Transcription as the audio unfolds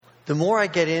The more I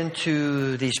get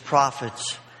into these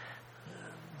prophets,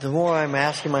 the more I'm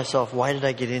asking myself, why did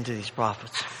I get into these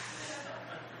prophets?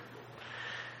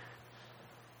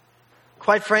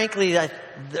 Quite frankly,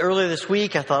 earlier this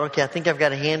week, I thought, okay, I think I've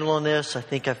got a handle on this. I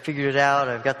think I've figured it out.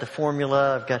 I've got the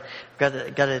formula. I've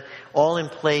got it all in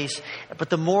place. But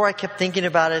the more I kept thinking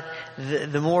about it,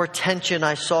 the more tension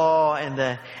I saw, and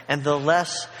the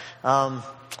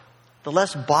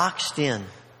less boxed in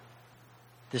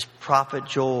this prophet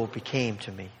Joel became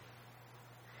to me.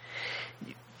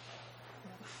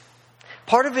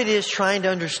 Part of it is trying to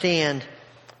understand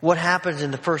what happens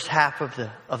in the first half of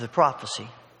the prophecy.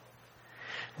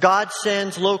 God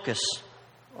sends locusts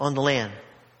on the land.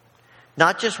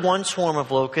 Not just one swarm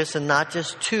of locusts, and not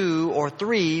just 2 or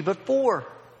 3, but 4.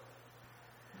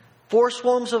 4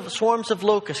 swarms of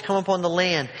locusts come upon the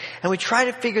land. And we try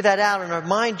to figure that out, and our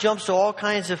mind jumps to all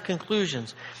kinds of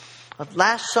conclusions.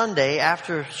 Last Sunday,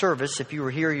 after service, if you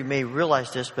were here, you may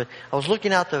realize this, but I was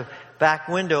looking out the back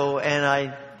window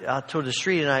and toward the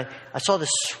street, and I saw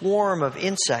this swarm of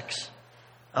insects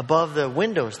above the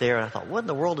windows there, and I thought, what in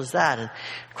the world is that? And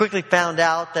quickly found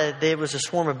out that there was a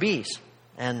swarm of bees.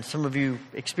 And some of you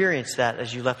experienced that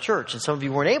as you left church. And some of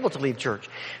you weren't able to leave church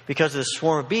because of the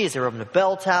swarm of bees. They were up in the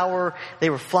bell tower. They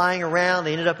were flying around.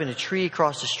 They ended up in a tree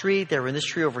across the street. They were in this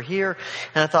tree over here.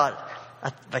 And I thought,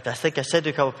 in fact, I think I said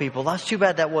to a couple of people, that's too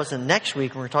bad that wasn't next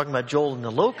week when we're talking about Joel and the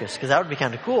locusts, because that would be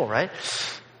kind of cool, right?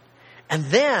 And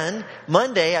then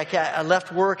Monday, I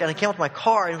left work and I came up to my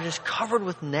car and it was just covered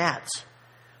with gnats.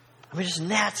 I mean, just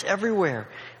gnats everywhere.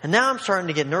 And now I'm starting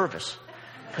to get nervous.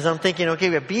 Because I'm thinking, okay,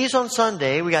 we got bees on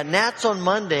Sunday, we got gnats on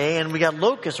Monday, and we got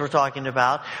locusts we're talking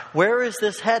about. Where is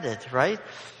this headed, right?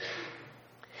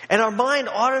 And our mind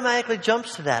automatically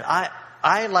jumps to that.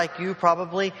 I, like you,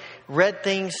 probably read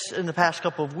things in the past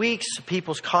couple of weeks,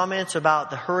 people's comments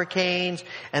about the hurricanes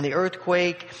and the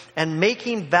earthquake, and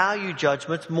making value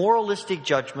judgments, moralistic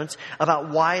judgments about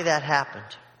why that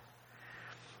happened.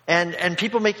 And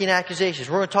people making accusations.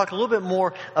 We're going to talk a little bit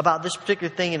more about this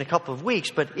particular thing in a couple of weeks.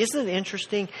 But isn't it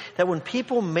interesting that when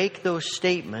people make those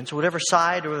statements, whatever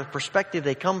side or perspective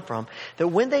they come from, that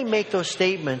when they make those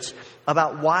statements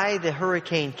about why the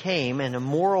hurricane came and a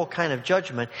moral kind of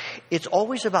judgment, it's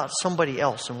always about somebody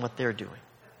else and what they're doing.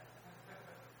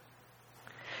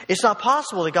 It's not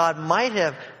possible that God might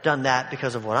have done that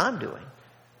because of what I'm doing.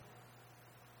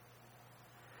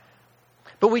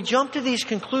 But we jump to these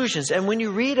conclusions, and when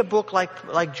you read a book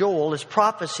like Joel, as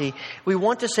prophecy, we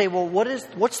want to say, well,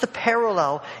 what's the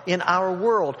parallel in our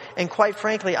world? And quite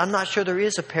frankly, I'm not sure there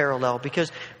is a parallel,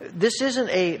 because this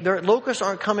isn't locusts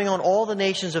aren't coming on all the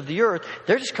nations of the earth.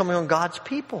 They're just coming on God's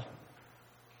people.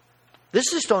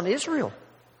 This is on Israel.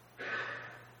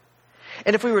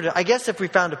 And if we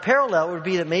found a parallel, it would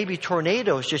be that maybe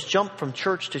tornadoes just jump from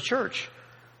church to church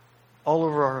all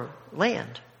over our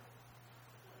land.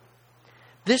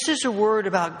 This is a word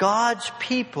about God's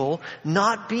people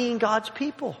not being God's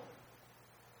people.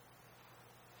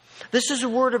 This is a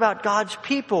word about God's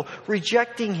people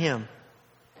rejecting Him,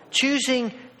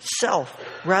 choosing self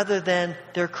rather than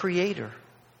their Creator.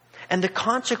 And the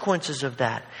consequences of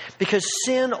that. Because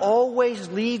sin always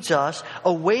leads us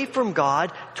away from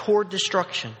God toward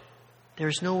destruction.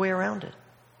 There's no way around it.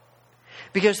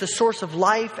 Because the source of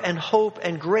life and hope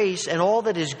and grace and all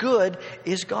that is good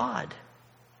is God.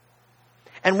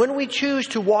 And when we choose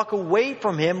to walk away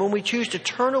from Him, when we choose to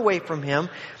turn away from Him,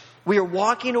 we are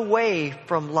walking away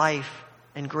from life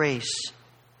and grace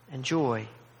and joy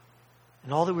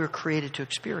and all that we were created to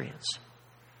experience.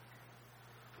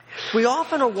 We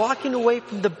often are walking away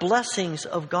from the blessings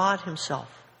of God Himself.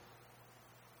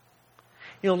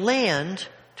 Land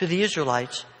to the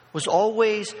Israelites was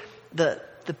always the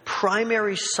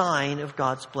primary sign of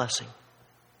God's blessing.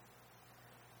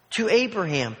 To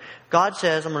Abraham, God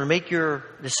says, I'm going to make your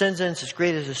descendants as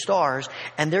great as the stars,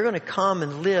 and they're going to come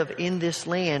and live in this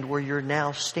land where you're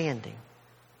now standing.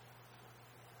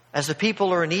 As the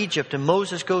people are in Egypt and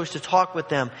Moses goes to talk with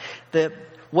them,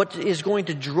 what is going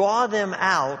to draw them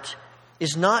out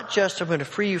is not just, I'm going to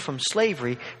free you from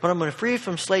slavery, but I'm going to free you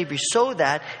from slavery so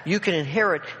that you can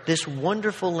inherit this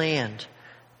wonderful land,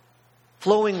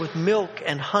 flowing with milk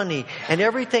and honey and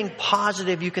everything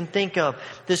positive you can think of.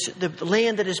 The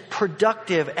land that is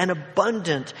productive and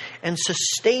abundant and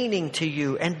sustaining to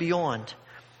you and beyond.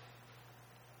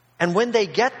 And when they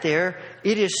get there,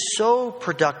 it is so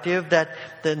productive that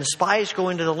the spies go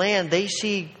into the land. They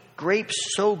see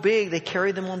grapes so big, they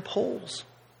carry them on poles.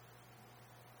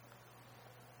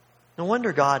 No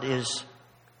wonder God is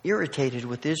irritated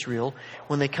with Israel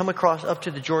when they come across up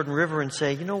to the Jordan River and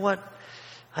say, you know what?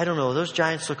 I don't know, those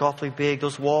giants look awfully big,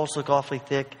 those walls look awfully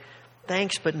thick.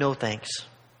 Thanks, but no thanks.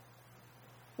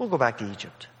 We'll go back to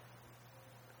Egypt.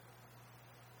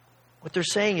 What they're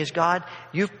saying is, God,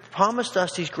 you've promised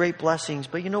us these great blessings,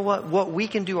 but you know what? What we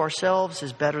can do ourselves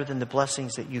is better than the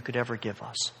blessings that you could ever give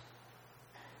us.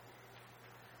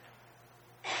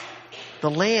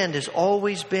 The land has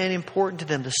always been important to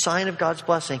them, the sign of God's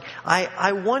blessing.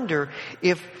 I wonder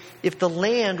if the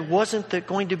land wasn't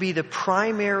going to be the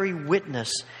primary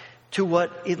witness to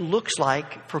what it looks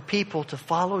like for people to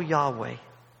follow Yahweh.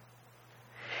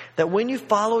 That when you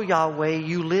follow Yahweh,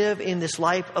 you live in this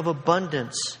life of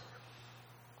abundance.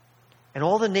 And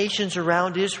all the nations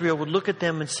around Israel would look at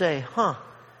them and say,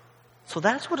 so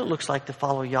that's what it looks like to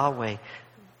follow Yahweh.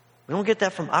 We don't get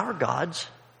that from our gods.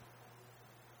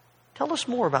 Tell us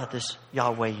more about this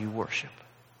Yahweh you worship.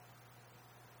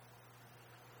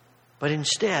 But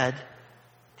instead,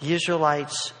 the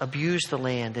Israelites abuse the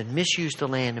land and misuse the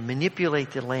land and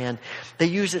manipulate the land. They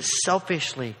use it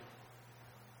selfishly.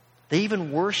 They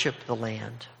even worship the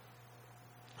land.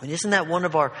 And isn't that one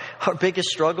of our biggest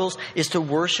struggles, is to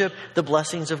worship the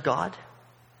blessings of God?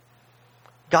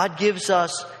 God gives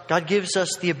us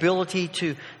the ability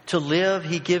to live.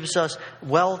 He gives us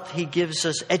wealth. He gives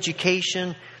us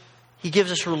education. He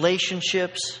gives us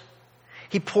relationships.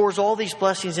 He pours all these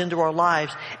blessings into our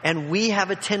lives, and we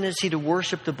have a tendency to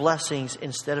worship the blessings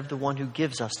instead of the one who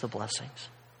gives us the blessings.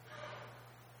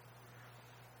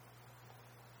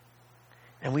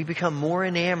 And we become more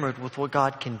enamored with what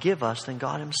God can give us than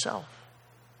God Himself.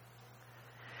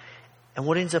 And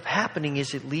what ends up happening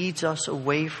is it leads us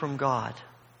away from God,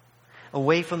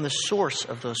 away from the source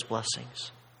of those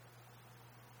blessings.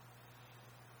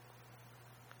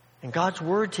 And God's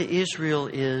word to Israel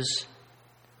is,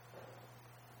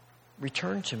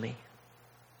 return to me.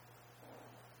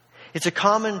 It's a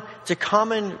common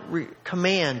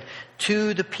command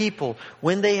to the people.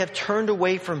 When they have turned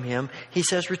away from Him, He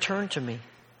says, return to me.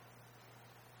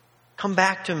 Come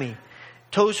back to me.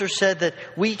 Tozer said that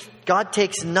God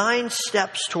takes 9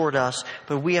 steps toward us,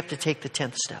 but we have to take the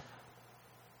 10th step.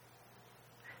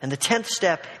 And the 10th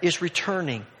step is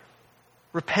returning,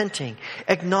 repenting,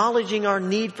 acknowledging our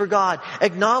need for God,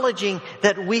 acknowledging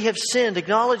that we have sinned,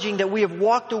 acknowledging that we have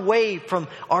walked away from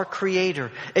our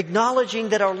Creator, acknowledging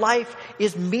that our life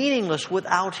is meaningless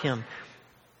without Him.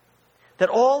 That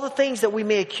all the things that we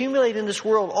may accumulate in this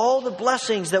world, all the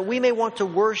blessings that we may want to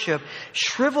worship,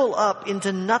 shrivel up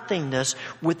into nothingness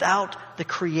without the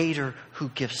Creator who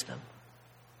gives them.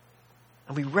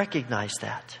 And we recognize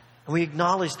that. And we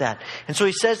acknowledge that. And so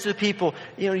He says to the people,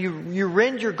 you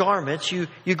rend your garments, you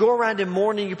go around in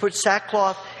mourning, you put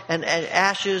sackcloth and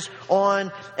ashes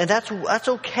on, and that's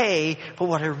okay, but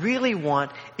what I really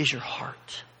want is your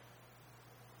heart.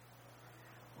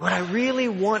 What I really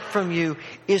want from you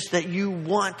is that you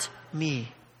want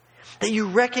me. That you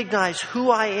recognize who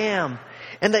I am.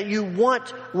 And that you want,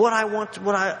 what I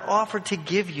offer to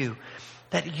give you.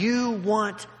 That you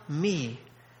want me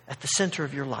at the center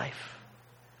of your life.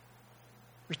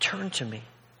 Return to me.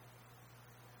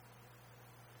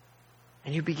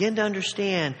 And you begin to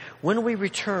understand, when we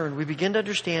return, we begin to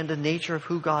understand the nature of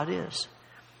who God is.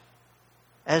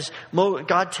 As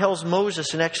God tells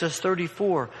Moses in Exodus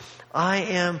 34, I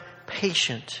am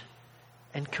patient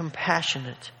and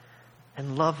compassionate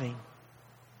and loving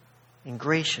and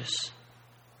gracious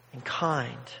and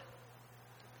kind.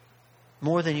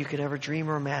 More than you could ever dream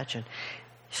or imagine.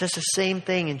 He says the same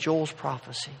thing in Joel's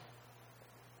prophecy.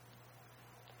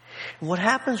 And what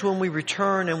happens when we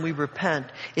return and we repent,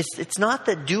 it's not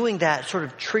that doing that sort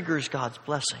of triggers God's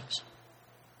blessings.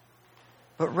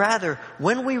 But rather,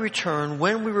 when we return,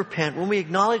 when we repent, when we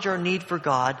acknowledge our need for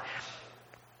God,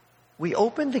 we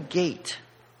open the gate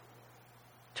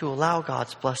to allow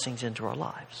God's blessings into our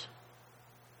lives.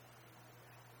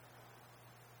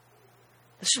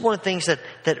 This is one of the things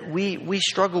that we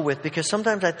struggle with, because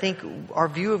sometimes I think our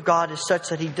view of God is such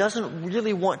that He doesn't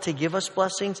really want to give us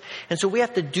blessings, and so we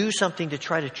have to do something to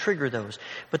try to trigger those.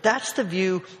 But that's the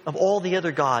view of all the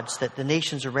other gods that the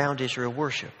nations around Israel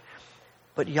worship.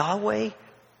 But Yahweh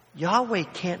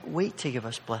can't wait to give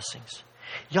us blessings.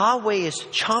 Yahweh is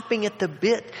chomping at the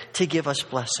bit to give us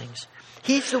blessings.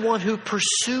 He's the one who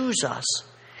pursues us.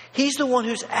 He's the one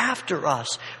who's after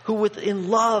us, who in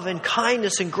love and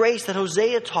kindness and grace that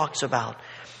Hosea talks about.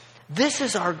 This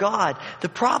is our God. The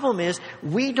problem is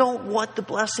we don't want the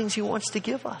blessings He wants to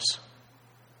give us.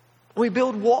 We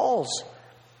build walls.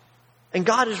 And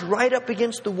God is right up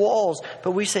against the walls.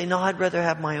 But we say, no, I'd rather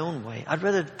have my own way. I'd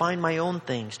rather find my own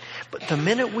things. But the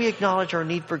minute we acknowledge our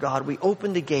need for God, we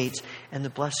open the gates and the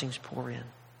blessings pour in.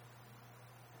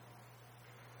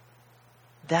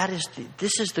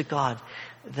 This is the God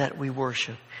that we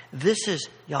worship. This is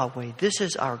Yahweh. This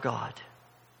is our God.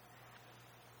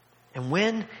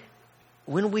 And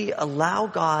when we allow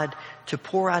God to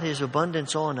pour out His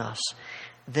abundance on us,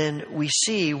 then we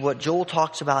see what Joel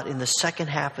talks about in the second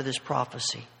half of this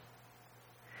prophecy.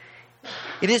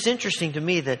 It is interesting to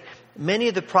me that many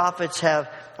of the prophets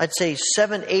have, I'd say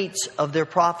 7/8 of their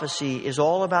prophecy is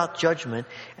all about judgment,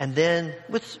 and then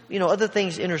with other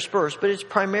things interspersed, but it's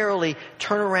primarily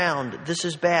turn around. This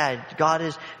is bad.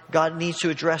 God needs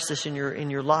to address this in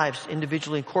your lives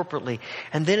individually and corporately.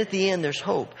 And then at the end there's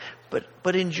hope.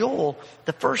 But in Joel,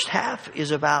 the first half is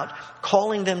about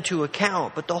calling them to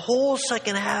account, but the whole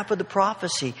second half of the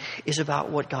prophecy is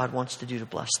about what God wants to do to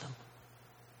bless them.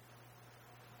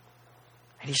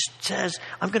 And He says,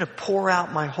 I'm going to pour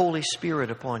out my Holy Spirit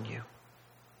upon you.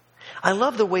 I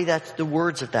love the way that's the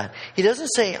words of that. He doesn't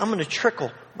say, I'm going to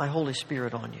trickle my Holy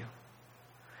Spirit on you.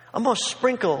 I'm going to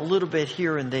sprinkle a little bit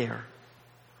here and there.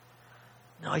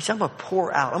 No, He said, I'm going to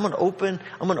pour out. I'm going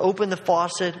to open the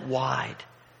faucet wide.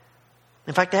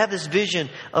 In fact, I have this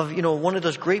vision of, one of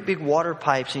those great big water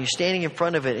pipes, and you're standing in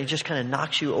front of it, and it just kind of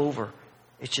knocks you over.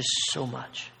 It's just so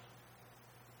much.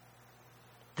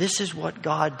 This is what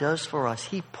God does for us.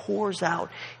 He pours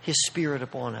out His Spirit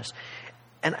upon us.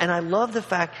 And I love the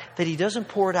fact that He doesn't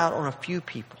pour it out on a few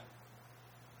people.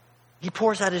 He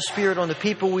pours out His Spirit on the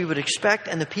people we would expect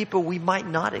and the people we might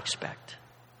not expect.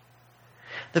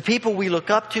 The people we look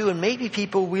up to and maybe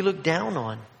people we look down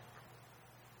on.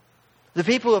 The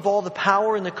people who have all the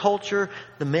power in the culture,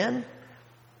 the men,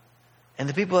 and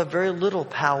the people who have very little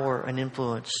power and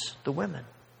influence, the women.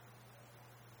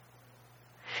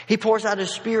 He pours out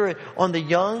His Spirit on the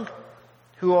young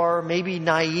who are maybe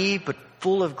naive but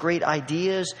full of great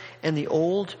ideas, and the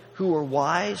old who are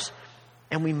wise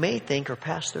and we may think are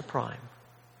past their prime.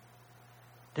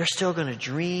 They're still going to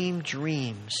dream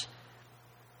dreams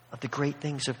of the great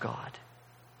things of God.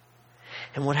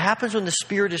 And what happens when the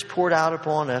Spirit is poured out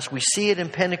upon us, we see it in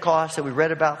Pentecost that we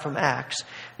read about from Acts.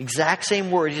 Exact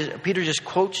same word. Peter just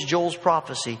quotes Joel's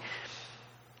prophecy.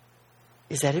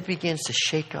 Is that it begins to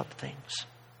shake up things.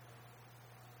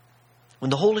 When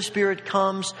the Holy Spirit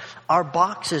comes, our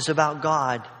boxes about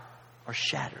God are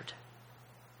shattered.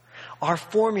 Our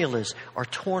formulas are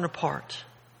torn apart.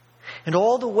 And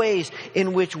all the ways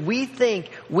in which we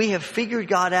think we have figured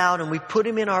God out and we put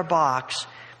Him in our box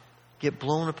get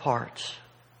blown apart.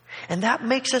 And that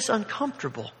makes us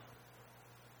uncomfortable.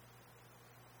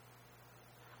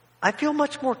 I feel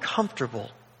much more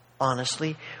comfortable,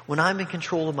 honestly, when I'm in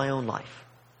control of my own life.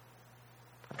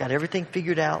 I've got everything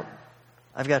figured out.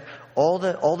 I've got all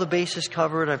the bases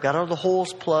covered. I've got all the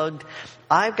holes plugged.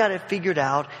 I've got it figured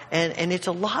out. And it's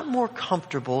a lot more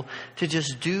comfortable to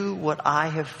just do what I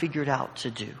have figured out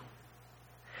to do.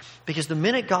 Because the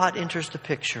minute God enters the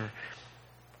picture,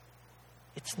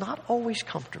 it's not always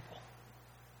comfortable.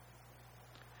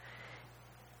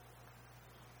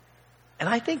 And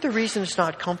I think the reason it's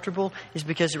not comfortable is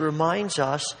because it reminds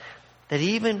us that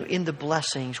even in the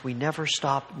blessings, we never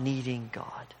stop needing God.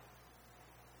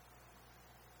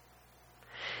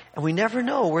 And we never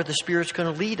know where the Spirit's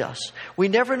going to lead us. We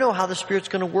never know how the Spirit's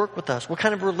going to work with us. What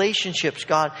kind of relationships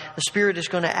the Spirit is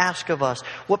going to ask of us.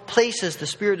 What places the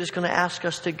Spirit is going to ask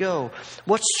us to go.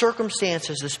 What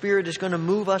circumstances the Spirit is going to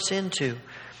move us into.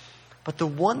 But the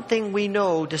one thing we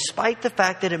know, despite the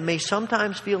fact that it may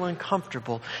sometimes feel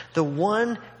uncomfortable, the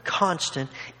one constant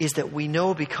is that we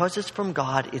know because it's from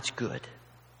God, it's good.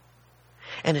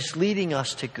 And it's leading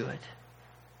us to good.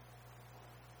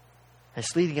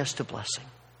 It's leading us to blessing.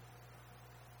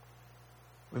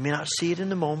 We may not see it in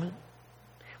the moment.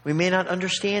 We may not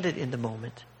understand it in the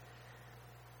moment.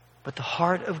 But the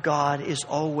heart of God is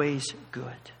always good.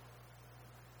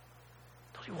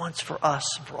 That's what He wants for us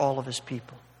and for all of His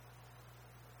people.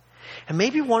 And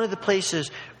maybe one of the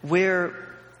places where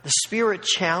the Spirit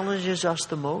challenges us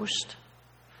the most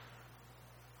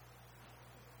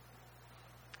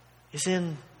is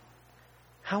in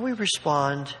how we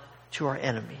respond to our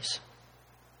enemies.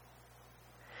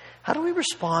 How do we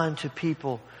respond to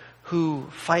people who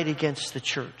fight against the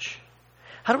church?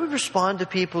 How do we respond to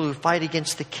people who fight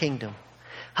against the kingdom?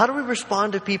 How do we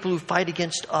respond to people who fight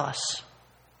against us?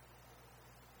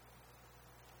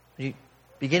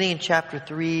 Beginning in chapter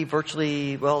 3,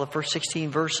 the first 16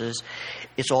 verses,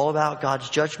 it's all about God's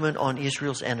judgment on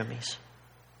Israel's enemies.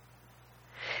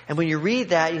 And when you read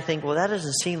that, you think, well, that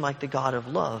doesn't seem like the God of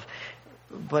love.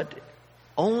 But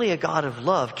only a God of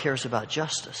love cares about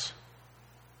justice.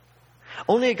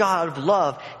 Only a God of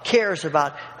love cares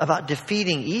about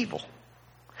defeating evil.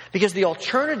 Because the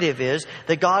alternative is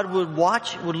that God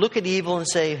would look at evil and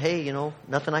say, hey,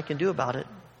 nothing I can do about it.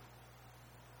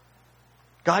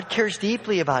 God cares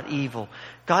deeply about evil.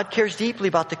 God cares deeply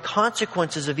about the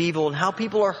consequences of evil and how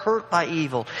people are hurt by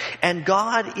evil. And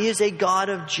God is a God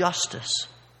of justice.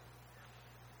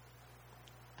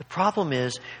 The problem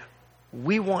is,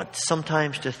 we want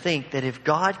sometimes to think that if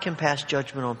God can pass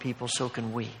judgment on people, so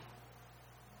can we.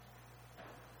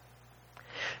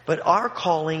 But our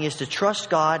calling is to trust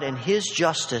God and His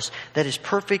justice that is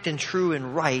perfect and true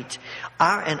and right.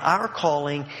 Our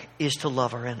calling is to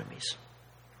love our enemies.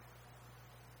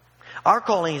 Our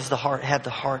calling is to have the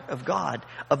heart of God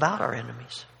about our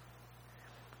enemies.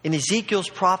 In Ezekiel's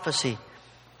prophecy,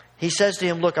 he says to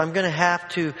him, look, I'm going to have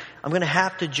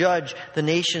to judge the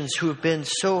nations who have been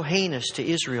so heinous to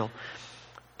Israel.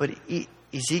 But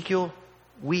Ezekiel,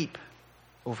 weep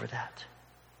over that.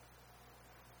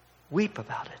 Weep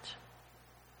about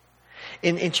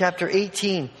it. In chapter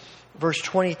 18, verse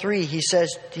 23, he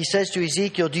says to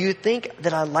Ezekiel, do you think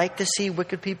that I like to see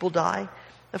wicked people die?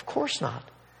 Of course not.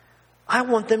 I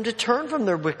want them to turn from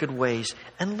their wicked ways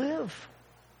and live.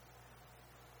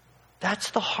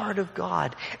 That's the heart of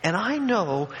God. And I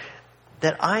know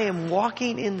that I am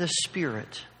walking in the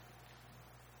Spirit.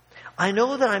 I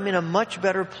know that I'm in a much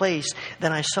better place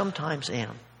than I sometimes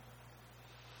am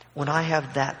when I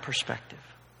have that perspective.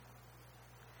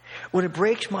 When it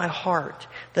breaks my heart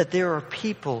that there are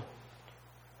people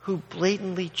who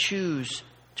blatantly choose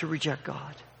to reject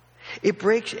God. It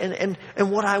breaks, and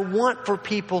what I want for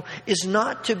people is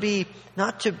not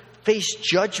to face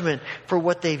judgment for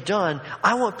what they've done.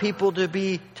 I want people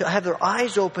to have their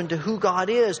eyes open to who God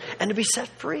is and to be set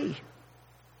free.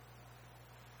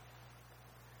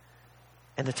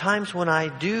 And the times when I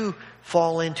do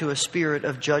fall into a spirit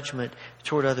of judgment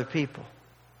toward other people,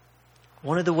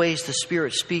 one of the ways the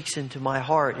Spirit speaks into my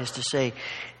heart is to say,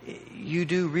 you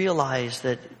do realize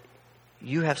that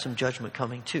you have some judgment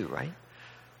coming too, right?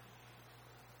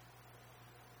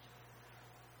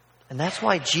 And that's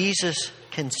why Jesus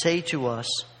can say to us,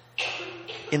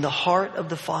 in the heart of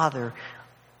the Father,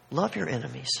 love your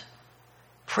enemies.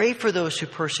 Pray for those who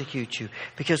persecute you.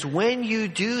 Because when you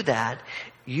do that,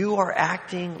 you are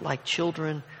acting like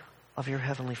children of your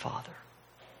Heavenly Father.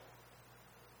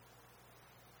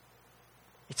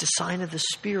 It's a sign of the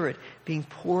Spirit being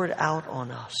poured out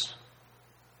on us.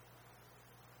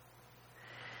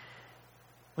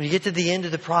 When you get to the end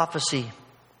of the prophecy,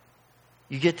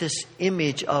 you get this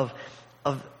image of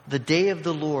the day of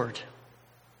the Lord.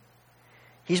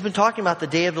 He's been talking about the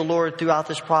day of the Lord throughout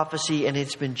this prophecy, and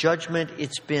it's been judgment.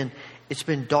 It's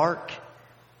been dark.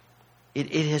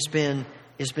 It has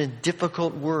been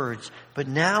difficult words. But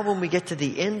now when we get to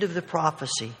the end of the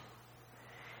prophecy,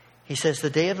 he says the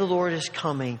day of the Lord is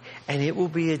coming, and it will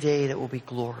be a day that will be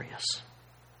glorious.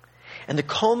 And the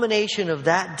culmination of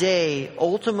that day,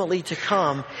 ultimately to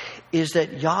come, is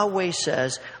that Yahweh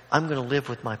says, I'm going to live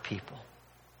with my people.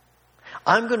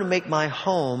 I'm going to make my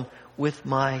home with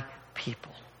my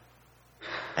people.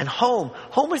 And home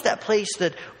is that place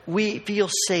that we feel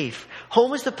safe.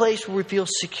 Home is the place where we feel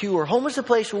secure. Home is the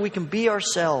place where we can be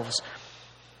ourselves.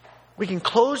 We can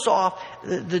close off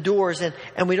the doors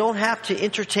and we don't have to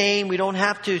entertain. We don't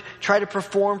have to try to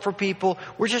perform for people.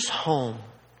 We're just home.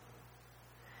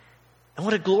 And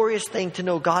what a glorious thing to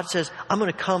know. God says, I'm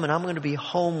going to come and I'm going to be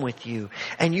home with you.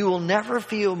 And you will never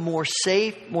feel more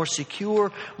safe, more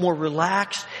secure, more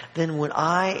relaxed than when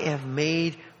I have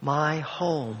made my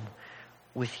home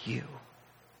with you.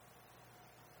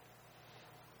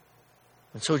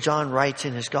 And so John writes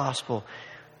in his gospel,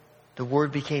 the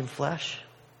Word became flesh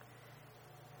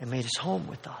and made his home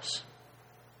with us,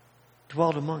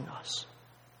 dwelled among us.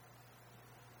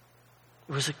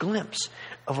 It was a glimpse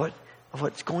of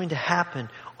what's going to happen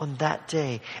on that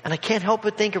day. And I can't help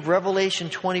but think of Revelation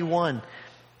 21,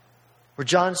 where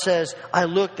John says, I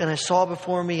looked and I saw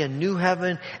before me a new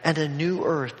heaven and a new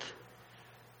earth.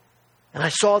 And I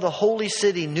saw the holy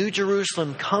city, New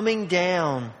Jerusalem, coming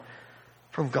down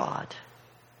from God.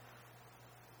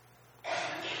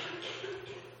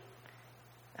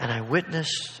 And I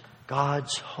witnessed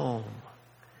God's home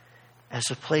as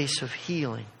a place of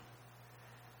healing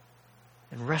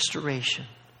and restoration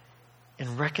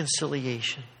and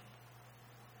reconciliation.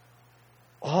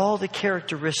 All the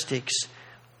characteristics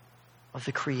of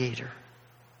the Creator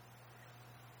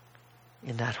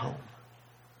in that home.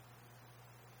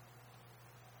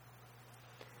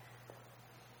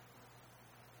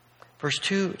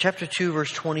 Chapter 2,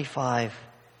 verse 25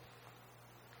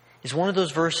 is one of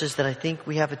those verses that I think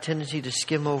we have a tendency to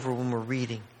skim over when we're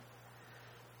reading.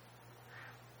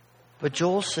 But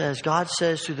God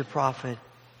says through the prophet,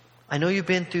 I know you've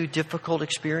been through difficult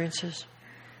experiences.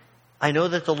 I know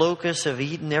that the locusts have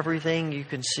eaten everything you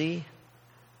can see.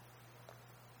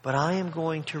 but I am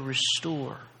going to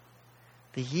restore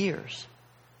the years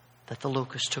that the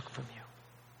locust took from you.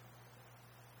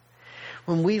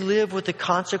 When we live with the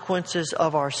consequences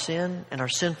of our sin and our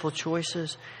sinful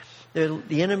choices,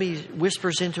 the enemy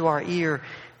whispers into our ear,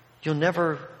 you'll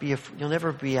never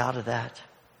be out of that.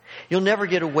 You'll never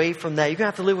get away from that. You're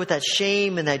going to have to live with that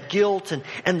shame and that guilt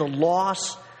and the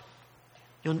loss.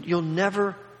 You'll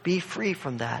never be free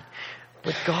from that.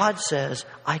 But God says,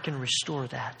 I can restore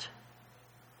that.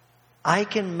 I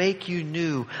can make you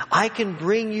new. I can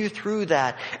bring you through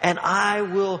that. And I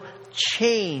will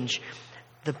change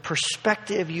the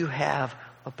perspective you have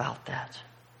about that.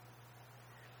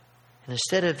 And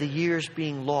instead of the years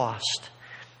being lost,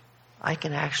 I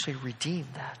can actually redeem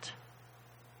that.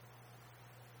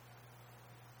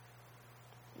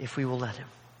 If we will let Him.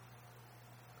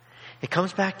 It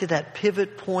comes back to that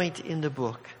pivot point in the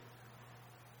book.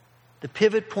 The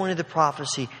pivot point of the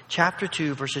prophecy, chapter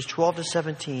 2, verses 12 to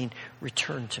 17,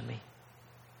 return to me.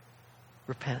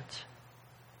 Repent.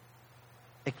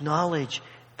 Acknowledge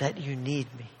that you need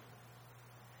me.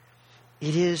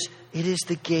 It is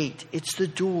the gate, it's the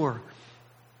door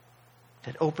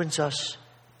that opens us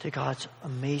to God's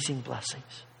amazing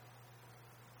blessings.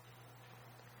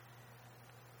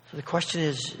 So the question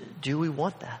is, do we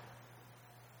want that?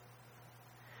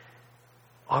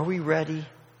 Are we ready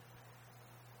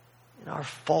in our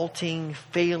faulting,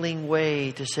 failing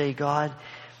way to say, God,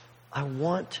 I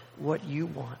want what you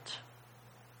want.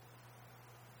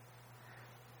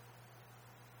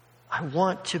 I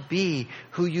want to be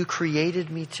who you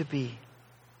created me to be.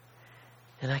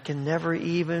 And I can never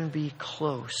even be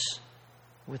close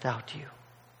without you.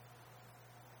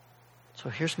 So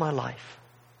here's my life.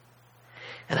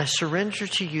 And I surrender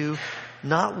to you,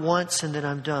 not once and then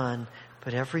I'm done,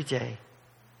 but every day,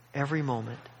 every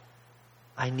moment,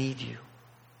 I need you.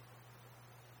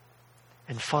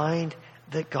 And find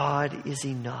that God is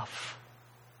enough.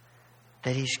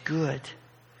 That He's good.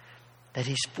 That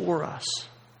He's for us.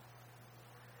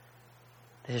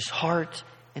 That His heart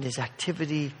and His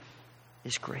activity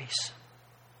is grace.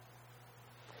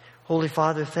 Holy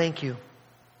Father, thank you.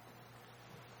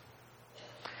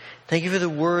 Thank you for the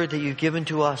word that you've given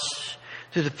to us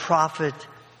through the prophet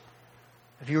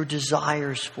of your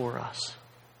desires for us.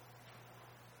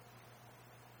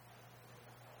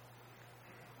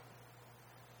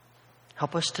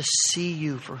 Help us to see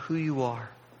you for who you are.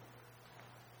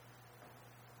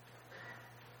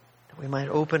 That we might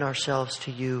open ourselves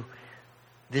to you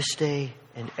this day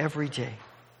and every day.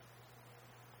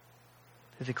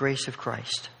 Through the grace of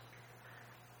Christ.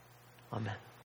 Amen.